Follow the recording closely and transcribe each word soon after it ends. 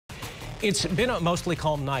It's been a mostly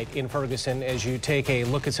calm night in Ferguson as you take a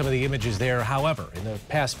look at some of the images there. However, in the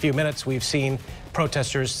past few minutes, we've seen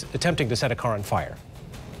protesters attempting to set a car on fire.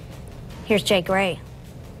 Here's Jay Gray.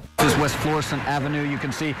 This is West Florissant Avenue. You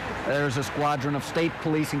can see there's a squadron of state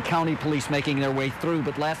police and county police making their way through.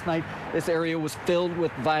 But last night, this area was filled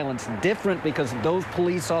with violence. Different because those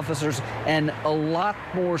police officers and a lot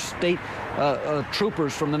more state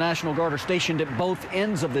troopers from the National Guard are stationed at both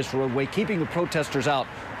ends of this roadway, keeping the protesters out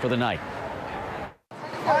for the night.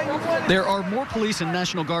 There are more police and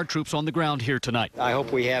National Guard troops on the ground here tonight. I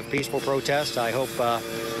hope we have peaceful protests. I hope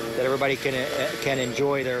that everybody can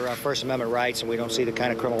enjoy their First Amendment rights and we don't see the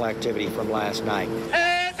kind of criminal activity from last night.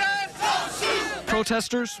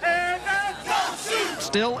 Protesters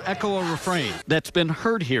still echo a refrain that's been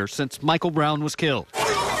heard here since Michael Brown was killed.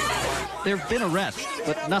 There have been arrests,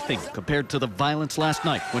 but nothing compared to the violence last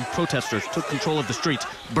night when protesters took control of the streets,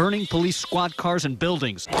 burning police squad cars and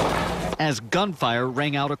buildings as gunfire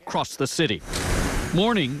rang out across the city.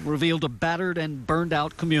 Morning revealed a battered and burned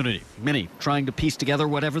out community, many trying to piece together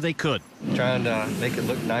whatever they could. Trying to make it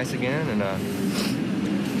look nice again and,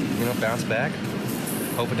 bounce back.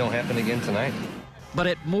 Hope it don't happen again tonight. But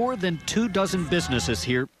at more than 24 businesses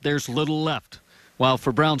here, there's little left. While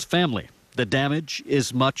for Brown's family, the damage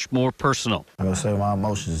is much more personal. I'm gonna say my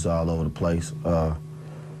emotions are all over the place. I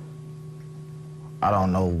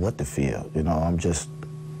don't know what to feel. I'm just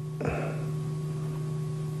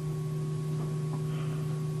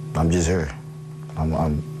here.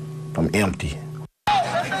 I'm empty.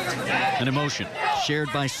 An emotion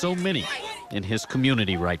shared by so many in his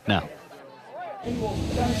community right now.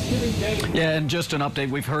 Yeah, and just an update.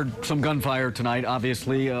 We've heard some gunfire tonight,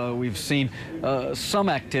 obviously. We've seen some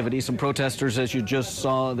activity, some protesters, as you just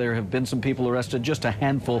saw. There have been some people arrested, just a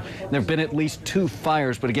handful. There have been at least 2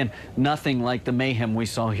 fires, but again, nothing like the mayhem we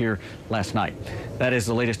saw here last night. That is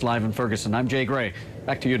the latest live in Ferguson. I'm Jay Gray.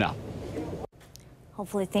 Back to you now.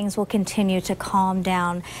 Hopefully things will continue to calm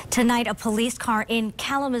down. Tonight, a police car in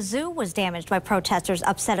Kalamazoo was damaged by protesters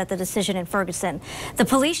upset at the decision in Ferguson. The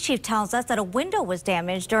police chief tells us that a window was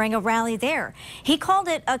damaged during a rally there. He called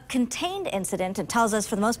it a contained incident and tells us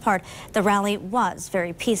for the most part the rally was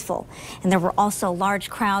very peaceful. And there were also large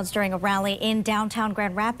crowds during a rally in downtown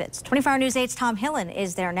Grand Rapids. 24 Hour News 8's Tom Hillen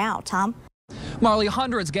is there now. Tom? Marley,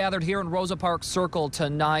 hundreds gathered here in Rosa Parks Circle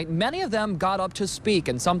tonight. Many of them got up to speak,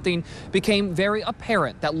 and something became very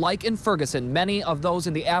apparent that, like in Ferguson, many of those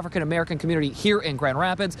in the African-American community here in Grand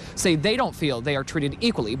Rapids say they don't feel they are treated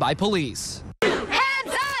equally by police. Hands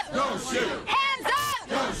up! Don't shoot! Hands up!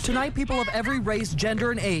 Don't shoot! Tonight, people of every race,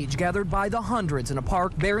 gender, and age gathered by the hundreds in a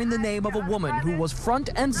park bearing the name of a woman who was front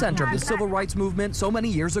and center of the civil rights movement so many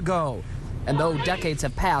years ago. And though decades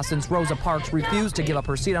have passed since Rosa Parks refused to give up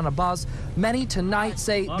her seat on a bus, many tonight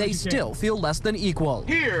say they still feel less than equal.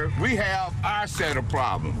 Here we have our set of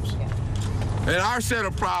problems. And our set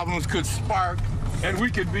of problems could spark and we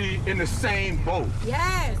could be in the same boat.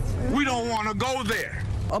 Yes. We don't want to go there.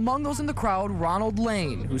 Among those in the crowd, Ronald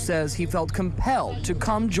Lane, who says he felt compelled to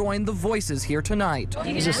come join the voices here tonight.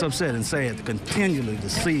 It's just upset and sad continually to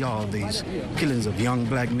see all these killings of young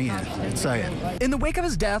black men. It's sad. In the wake of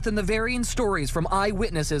his death and the varying stories from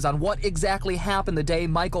eyewitnesses on what exactly happened the day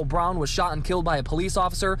Michael Brown was shot and killed by a police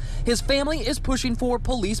officer, his family is pushing for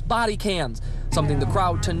police body cams, something the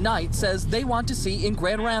crowd tonight says they want to see in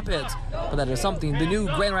Grand Rapids. But that is something the new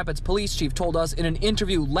Grand Rapids police chief told us in an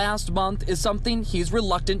interview last month is something he's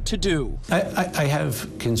reluctant to do. I have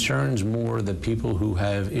concerns more that people who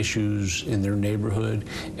have issues in their neighborhood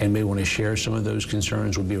and may want to share some of those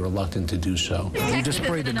concerns will be reluctant to do so. We just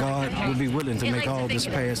pray that God will be willing to make all this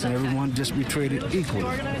pass and everyone just be treated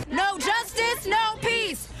equally. No justice, no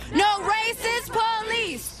peace. No racist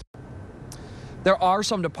police. There are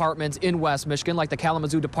some departments in West Michigan, like the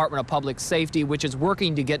Kalamazoo Department of Public Safety, which is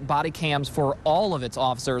working to get body cams for all of its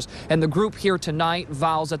officers. And the group here tonight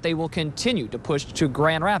vows that they will continue to push to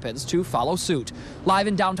Grand Rapids to follow suit. Live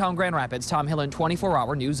in downtown Grand Rapids, Tom Hillen, 24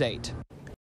 Hour News 8.